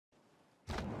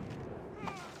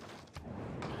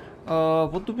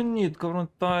What do we need?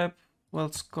 Government type,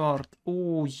 wild card.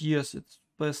 Oh yes, it's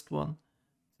best one.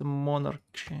 The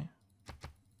monarchy.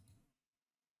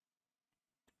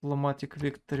 Diplomatic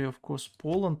victory, of course.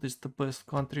 Poland is the best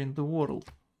country in the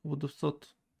world. Would have thought.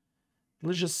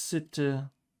 Religious city.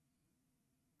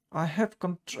 I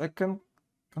can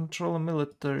control a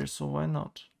military, so why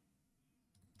not?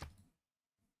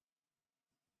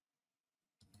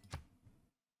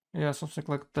 Yeah, something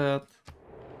like that.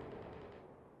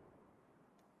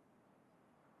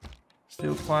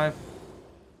 Still five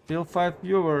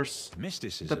viewers.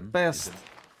 Mysticism. The best.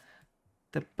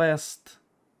 The best.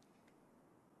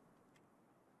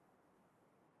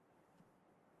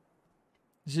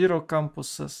 Zero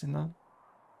campuses, you know.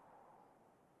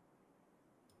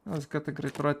 Let's get a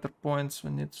great writer points.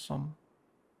 We need some.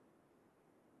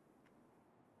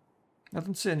 I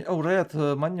don't see any. Oh, red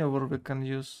maneuver we can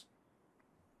use.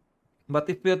 But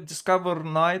if we discover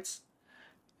knights,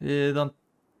 we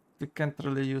can't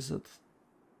really use it.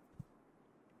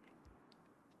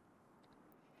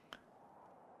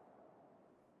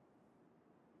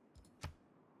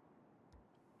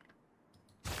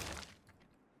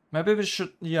 Maybe we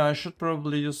should. Yeah, I should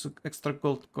probably use extra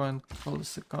gold coin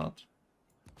policy card.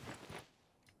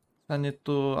 I need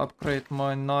to upgrade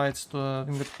my knights to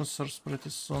winged hussars pretty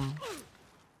soon.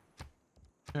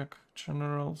 Check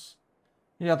generals.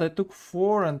 Yeah, they took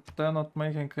 4 and they're not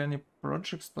making any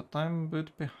projects, but I'm a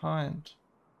bit behind.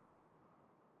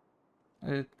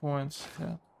 8 points,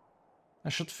 yeah. I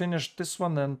should finish this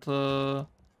one and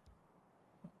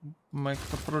make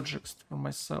the projects for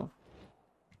myself.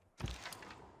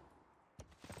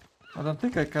 I don't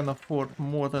think I can afford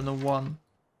more than a 1.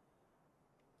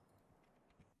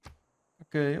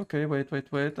 Okay,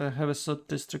 wait. I have a third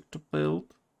district to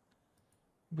build.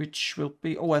 Which will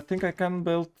be... Oh, I think I can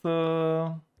build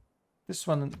this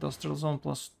one, industrial zone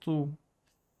 +2.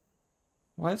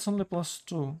 Why it's only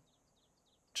 +2?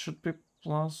 It should be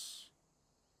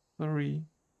 +3.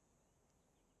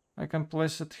 I can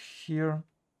place it here.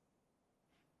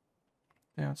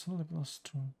 Yeah, it's only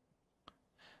 +2.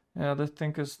 Yeah, that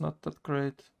thing is not that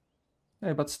great.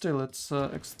 Hey, but still, it's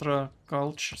extra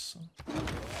culture. So.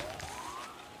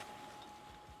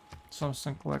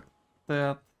 Something like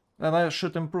that. And I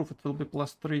should improve, it will be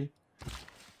 +3.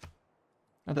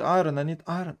 And the iron, I need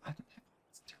iron. I don't have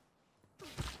it still.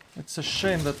 It's a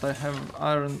shame that I have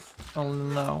iron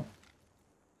only now.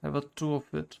 I have 2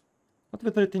 of it. But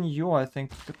with it in you, I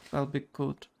think that'll be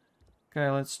good. Okay,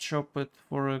 let's chop it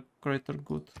for a greater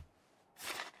good.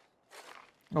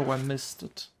 Oh, I missed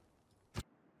it.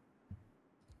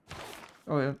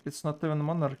 Oh, yeah, it's not even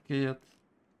monarchy yet.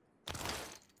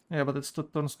 Yeah, but it's 2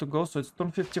 turns to go, so it's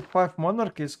turn 55.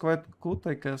 Monarchy is quite good,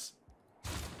 I guess.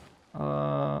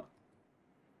 I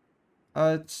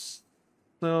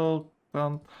still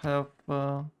don't have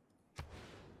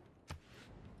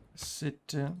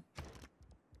city.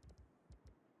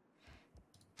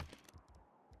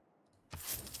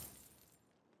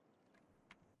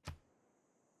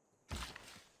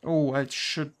 Oh, I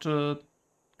should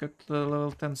get the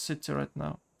level 10 city right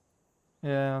now.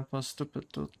 Yeah, it was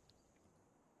stupid to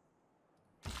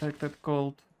take that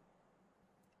gold.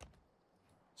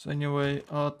 So anyway,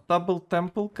 double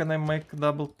temple. Can I make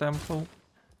double temple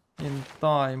in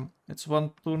time? It's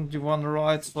 1 turn, D1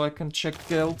 right, so I can check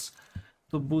guilds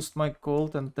to boost my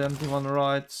gold and then D1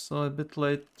 right. So a bit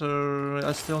later,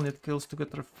 I still need kills to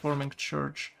get reforming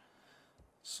church.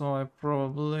 So I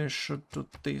probably should do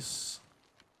this.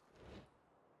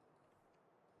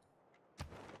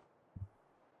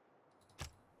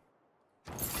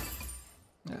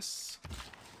 Yes,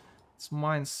 it's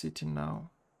mine city now.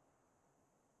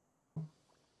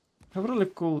 Have really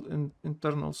cool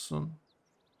internal soon.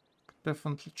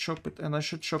 Definitely chop it, and I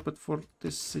should chop it for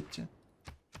this city.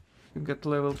 You get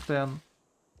level 10.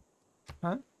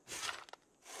 Huh?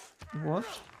 What?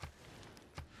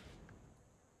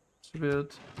 It's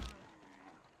weird.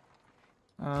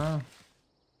 Ah.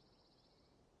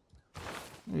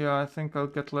 Yeah, I think I'll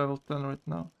get level 10 right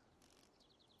now.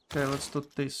 Okay, let's do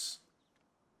this.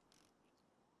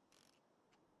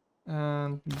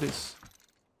 And this.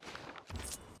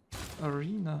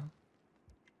 Arena.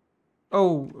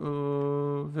 Oh,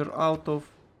 we're out of...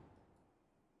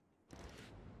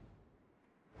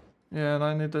 Yeah, and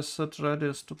I need a set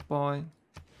radius to buy.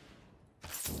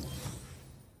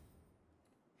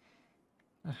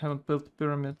 I haven't built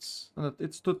pyramids. And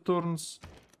it's 2 turns.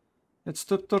 It's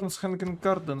 2 turns hanging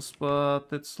gardens, but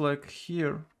it's like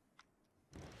here.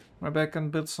 Maybe I can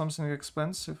build something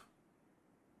expensive.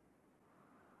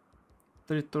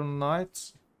 3 turn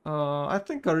knights. I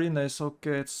think arena is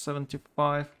okay. It's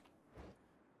 75.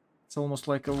 It's almost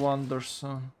like a wonder,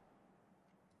 so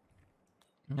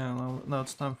Yeah, now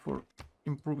it's time for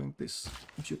improving these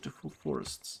beautiful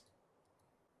forests.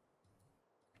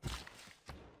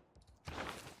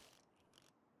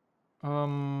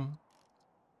 I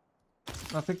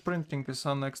think printing is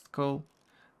our next goal.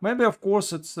 Maybe, of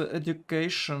course, it's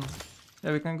education.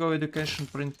 Yeah, we can go education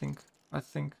printing, I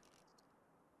think.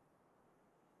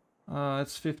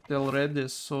 It's 50 already,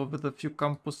 so with a few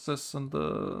campuses and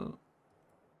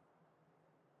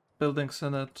buildings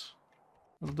in it,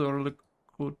 it'll do really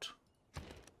good.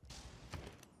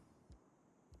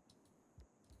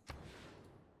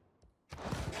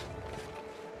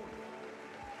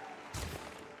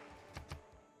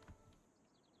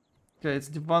 Okay, it's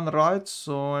divan right,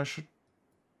 so I should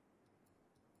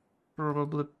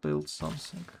probably build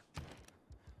something.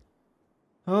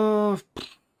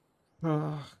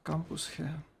 Campus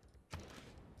here.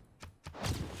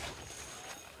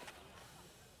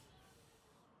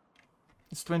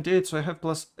 It's 28, so I have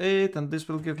 +8, and this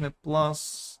will give me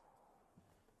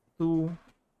 +2.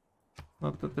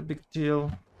 Not that a big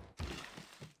deal.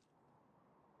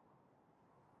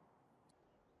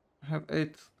 I have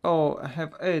 8. Oh, I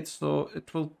have 8, so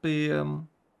it will be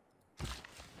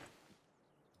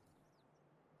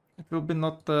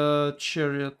not a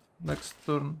chariot next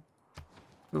turn.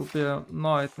 It will be a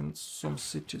knight in some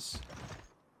cities.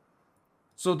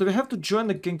 So do we have to join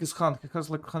the Genghis Khan? He has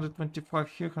like 125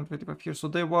 here, 125 here, so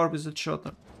they war with each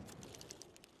other.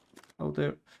 Oh,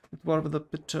 they're at war with the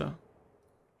Peter.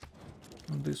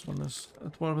 And this one is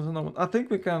at war with another one. I think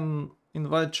we can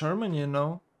invite Germany, you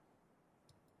know.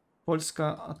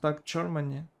 Polska attack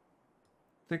Germany. I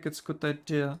think it's a good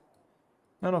idea.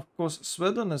 And of course,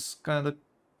 Sweden is kind of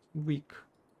weak.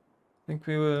 I think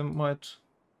we might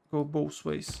go both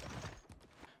ways.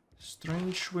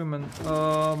 Strange women.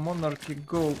 Monarchy,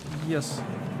 go. Yes.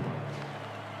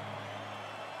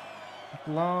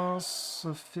 Plus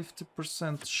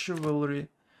 50% chivalry.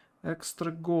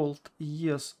 Extra gold.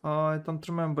 Yes. I don't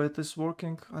remember. It is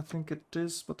working. I think it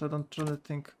is, but I don't really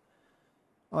think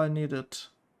I need it.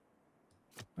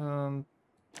 And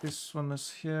this one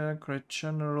is here. Great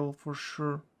general for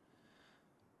sure.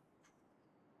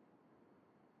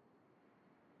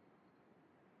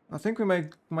 I think we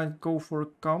might go for a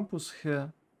campus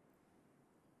here.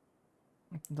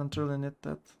 Don't really need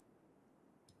that.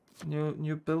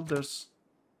 New builders.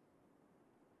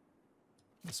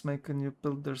 Let's make a new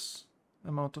builders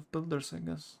amount of builders, I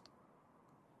guess.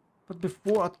 But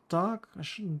before attack, I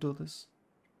shouldn't do this.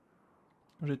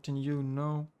 Retinue,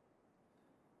 no.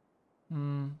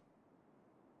 You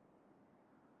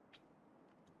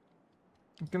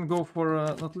can go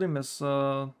for not Limes.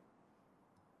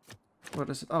 Where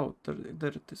is it? Oh, there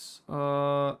it is.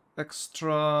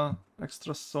 Extra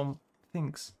some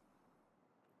things.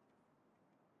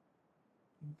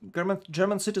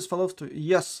 German cities fall off to.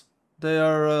 Yes, they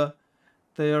are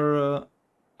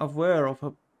aware of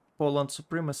a Poland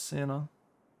supremacy, you know.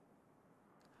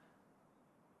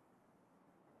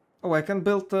 Oh, I can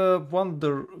build a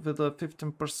wonder with a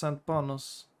 15%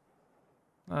 bonus.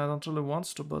 I don't really want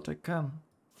to, but I can.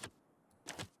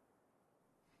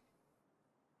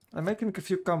 I'm making a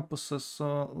few campuses,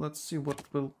 so let's see what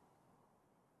will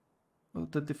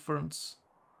the difference.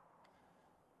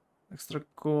 Extra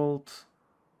gold.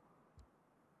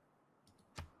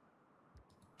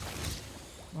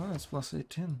 Oh, it's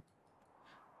 +18.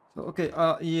 So okay,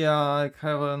 yeah, I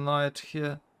have a knight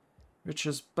here, which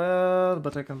is bad,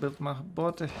 but I can build my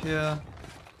bota here.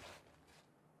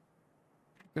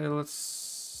 Okay,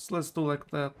 let's do like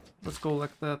that. Let's go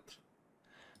like that.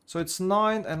 So it's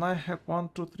 9, and I have 1,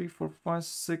 2, 3, 4, 5,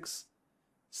 6,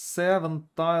 7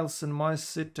 tiles in my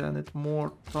city. I need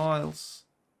more tiles.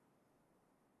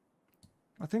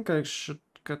 I think I should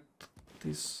get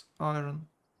this iron.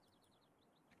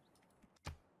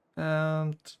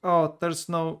 And oh, there's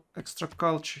no extra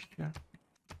culture here.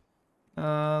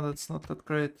 That's not that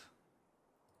great.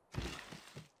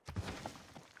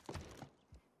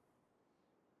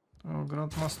 Oh,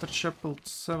 Grandmaster Chapel,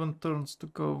 7 turns to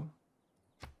go.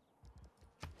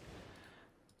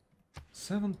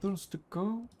 7 turns to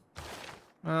go?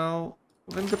 Well,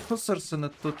 then the hussars in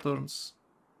it 2 turns.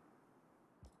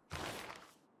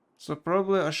 So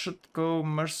probably I should go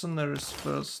mercenaries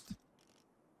first.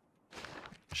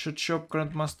 I should shop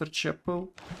Grandmaster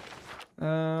Chapel.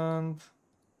 And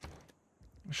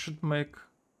I should make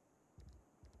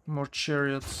more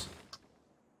chariots.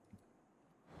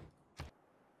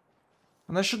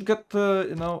 And I should get,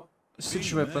 you know,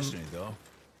 siege weapon.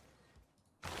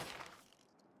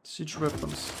 Siege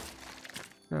weapons.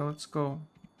 Okay, let's go.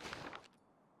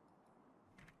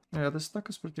 Yeah, this stack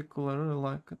is pretty cool. I really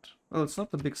like it. Well, it's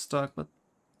not a big stack, but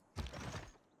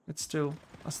it's still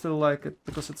I still like it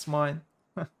because it's mine.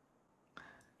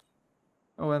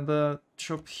 Oh, and the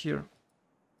shop here.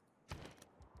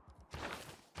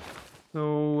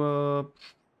 So,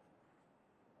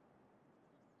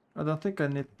 I don't think I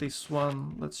need this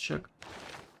one. Let's check.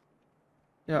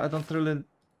 Yeah, I don't even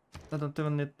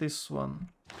need this one.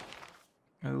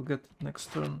 I will get it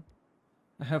next turn.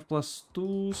 I have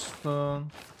 +2, so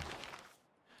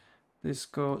this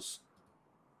goes.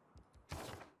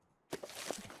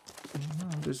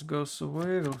 This goes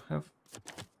away. We'll have.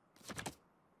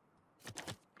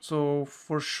 So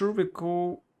for sure we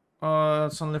go.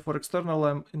 It's only for external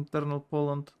and internal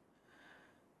Poland.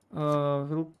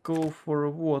 We'll go for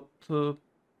what?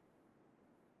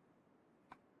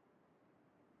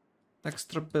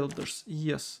 Extra builders,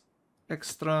 yes.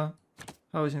 Extra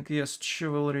housing, yes.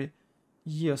 Chivalry,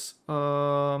 yes.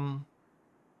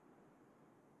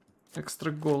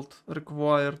 Extra gold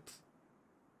required.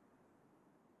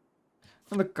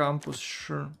 And the campus,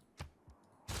 sure.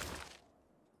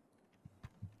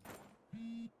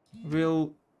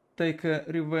 We'll take a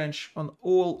revenge on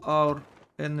all our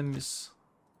enemies.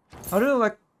 I really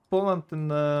like Poland in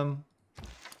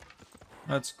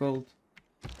that's called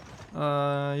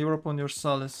Europe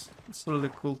Universalis. It's really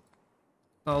cool.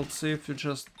 I'll see if you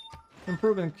just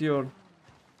improving your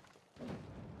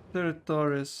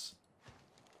territories.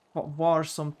 War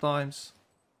sometimes.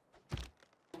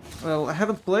 Well, I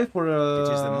haven't played for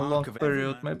a long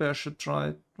period. Maybe I should try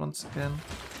it once again.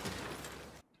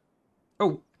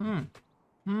 Oh,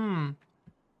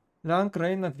 Lang,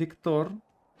 Reina, Victor.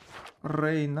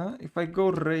 Reina. If I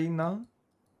go Reina,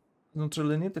 I don't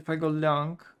really need. If I go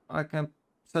Lang, I can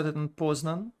set it in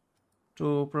Poznan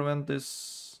to prevent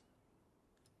this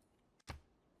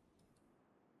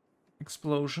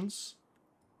explosions.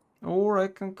 Or I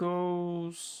can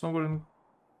go somewhere in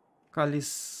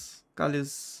Kalis. I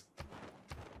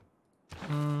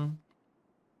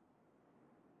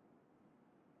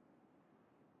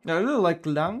really like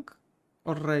Lang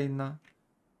or Reina.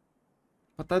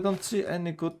 But I don't see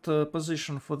any good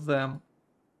position for them.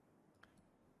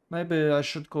 Maybe I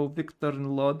should go Victor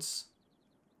in Lodz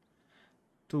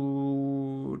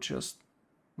to just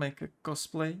make a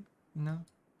cosplay, you know?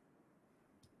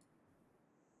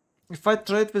 If I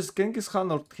trade with Genghis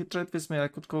Khan or he trade with me, I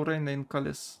could go Reina in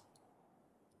Kalis.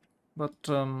 But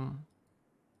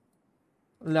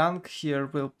Lang here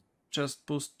will just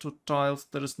boost 2 tiles.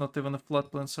 There is not even a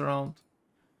floodplains around.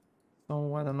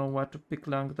 So I don't know why to pick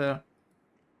Lang there.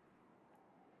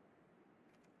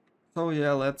 So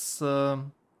yeah, let's... I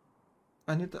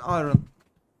need iron.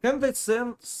 Can they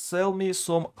sell me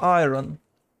some iron?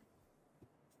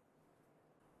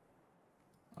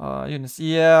 Units.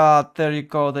 Yeah, there you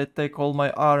go. They take all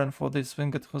my iron for these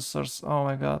winged hussars. Oh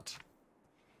my god.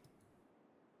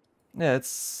 Yeah,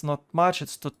 it's not much.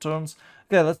 It's 2 turns.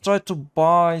 Okay, let's try to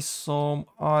buy some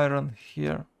iron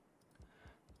here.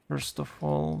 First of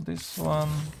all, this one.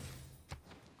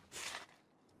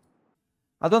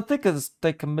 I don't think it's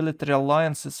take a military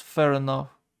alliance is fair enough.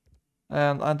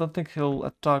 And I don't think he'll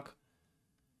attack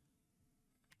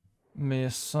me,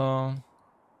 so...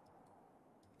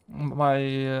 my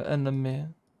enemy.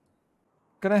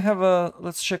 Can I have a...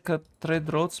 let's check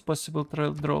trade routes, possible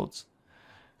trade routes.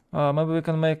 Maybe we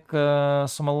can make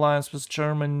some alliance with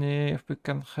Germany if we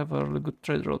can have a really good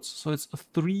trade routes. So it's a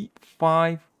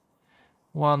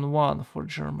 3-5-1-1 for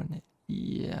Germany.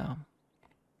 Yeah.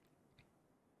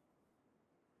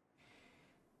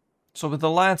 So with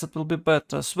alliance it will be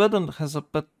better. Sweden has a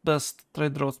best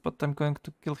trade routes, but I'm going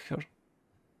to kill her.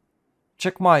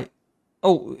 Check my...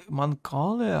 oh,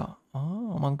 Mongolia.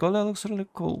 Oh, Mongolia looks really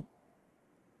cool.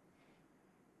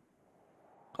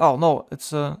 Oh, no,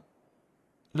 it's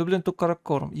Lublin to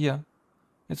Karakorum. Yeah.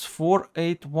 It's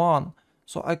 4-8-1.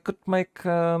 So I could make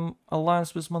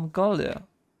alliance with Mongolia.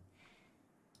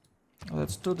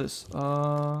 Let's do this.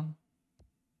 Oh,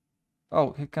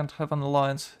 he can't have an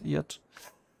alliance yet.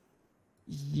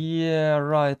 Yeah,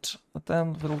 right. But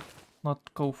then we'll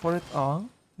not go for it. Ah,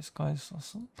 this guy is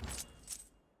awesome.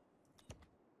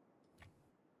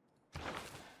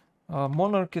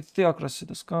 Monarchy, theocracy,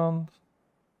 discount.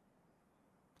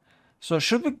 So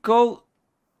should we go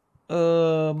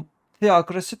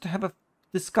theocracy to have a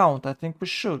discount? I think we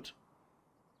should.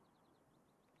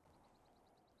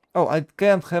 Oh, I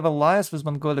can't have alliance with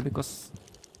Mongolia because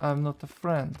I'm not a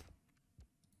friend.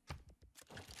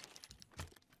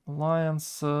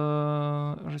 Alliance,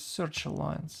 research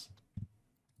alliance.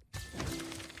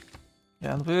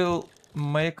 Yeah, and we'll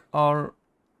make our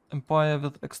empire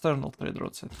with external trade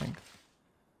routes, I think,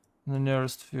 in the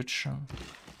nearest future.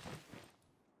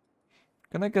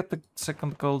 Can I get the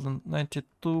second golden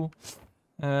 92?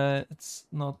 It's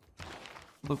not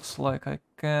looks like I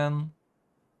can.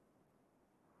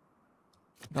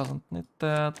 Doesn't need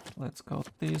that. Let's go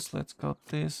this, let's go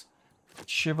this.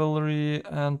 Chivalry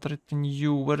and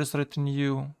retinue. Where is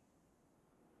retinue?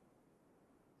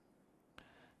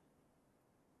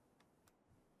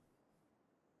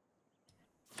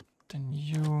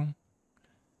 Retinue.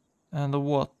 And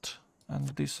what? And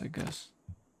this, I guess.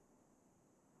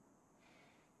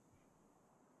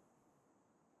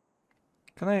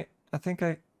 Can I think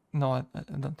I... No, I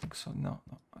don't think so. No,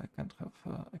 I can't have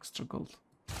extra gold.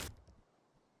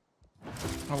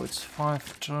 Oh, it's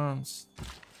 5 turns.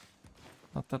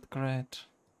 Not that great.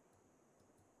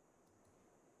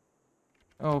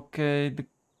 Okay,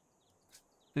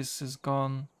 this is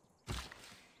gone.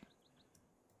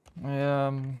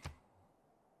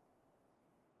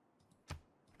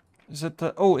 Is it...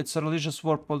 oh, it's a religious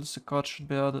war policy card, should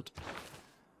be added.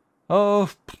 Oh...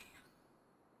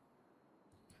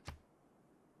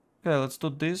 Okay, let's do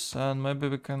this, and maybe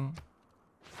we can...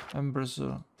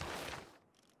 Embracer.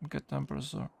 Get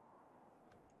Embracer.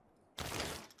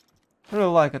 I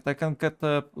really like it. I can get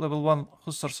level 1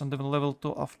 Hussars and even level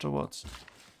 2 afterwards.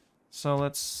 So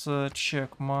let's check.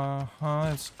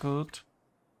 It's good.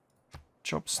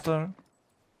 Chopster.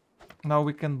 Now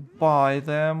we can buy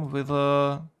them with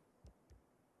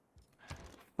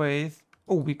faith.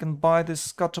 Oh, we can buy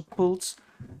these catapults.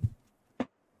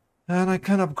 And I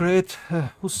can upgrade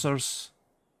Hussars.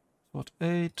 What,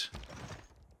 8?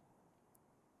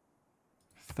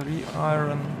 3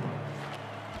 iron.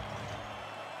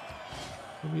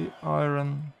 3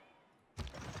 iron.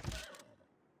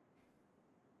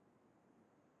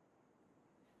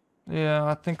 Yeah,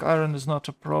 I think iron is not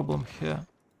a problem here.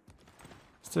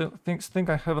 Still think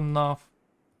I have enough.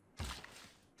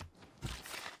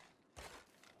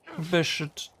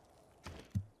 Bishop.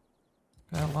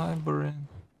 Okay, library.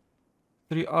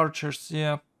 3 archers,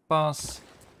 yeah, pass.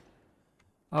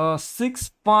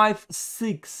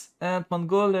 656 and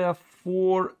Mongolia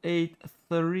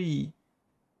 483.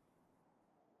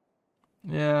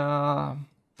 Yeah.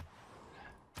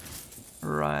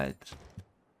 Right.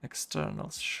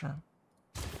 Externals, sure.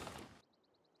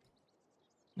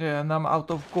 Yeah, and I'm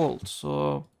out of gold,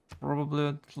 so probably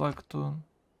I'd like to...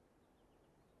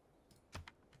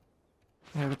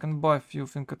 Yeah, we can buy a few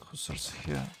Finket Hussars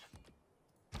here.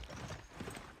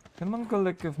 Can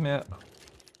Mongolia give me a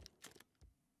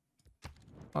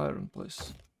iron,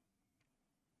 please?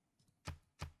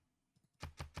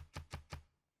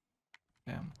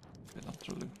 Yeah,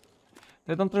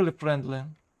 they don't really friendly.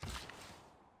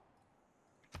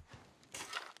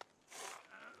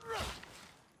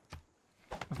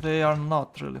 They are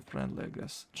not really friendly, I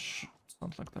guess. It's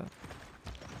not like that.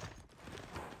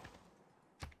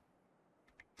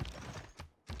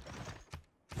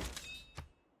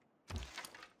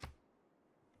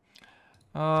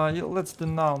 Yeah, let's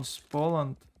denounce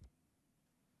Poland.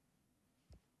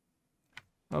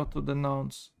 How to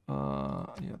denounce?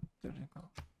 Yeah, there you go.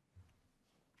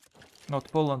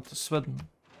 Not Poland, Sweden.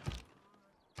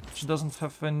 Which doesn't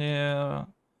have any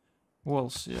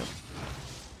walls yet.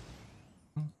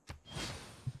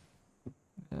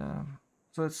 Yeah.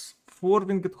 So it's 4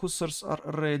 winged hussars are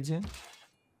ready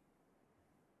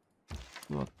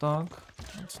to attack.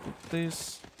 Let's do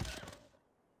this.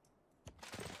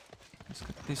 Let's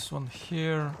get this one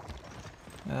here.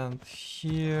 And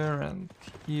here and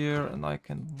here, and I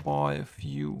can buy a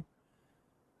few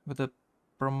with a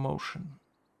promotion.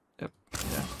 Yep,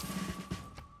 yeah.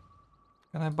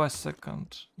 Can I buy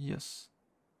second? Yes.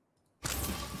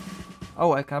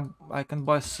 Oh, I can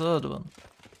buy third one.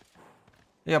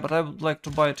 Yeah, but I would like to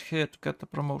buy it here to get the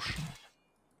promotion.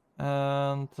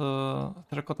 And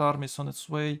Terracotta Army is on its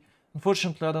way.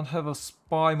 Unfortunately, I don't have a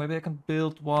spy. Maybe I can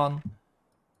build one.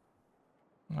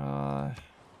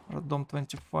 Dom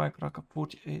 25, Krakow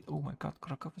 48. Oh my god,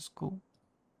 Krakow is cool.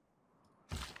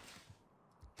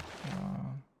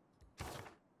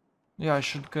 Yeah, I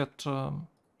should get...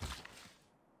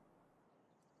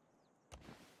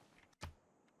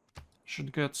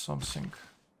 should get something.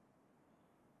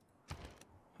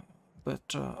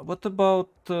 But what about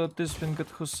this winged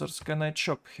hussars? Can I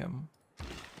chop him?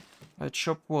 I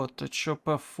chop what? I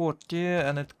chop 40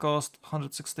 and it cost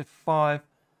 165.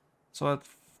 So I'd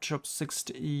chop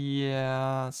 60.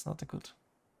 Yeah, it's not a good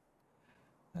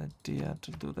idea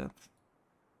to do that.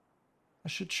 I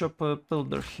should chop a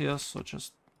builder here, so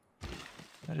just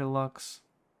relax.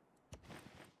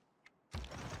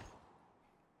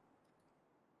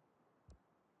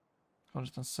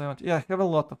 Yeah, I have a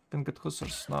lot of winged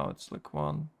hussars now. It's like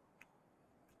 1,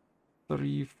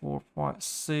 3, 4, 5,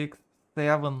 6,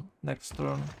 7 next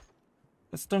turn.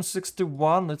 It's turn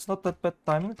 61. It's not that bad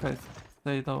timing, I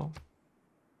say, though.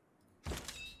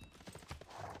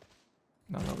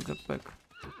 Then I'll get back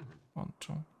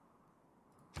onto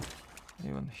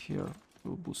even here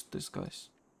to boost these guys.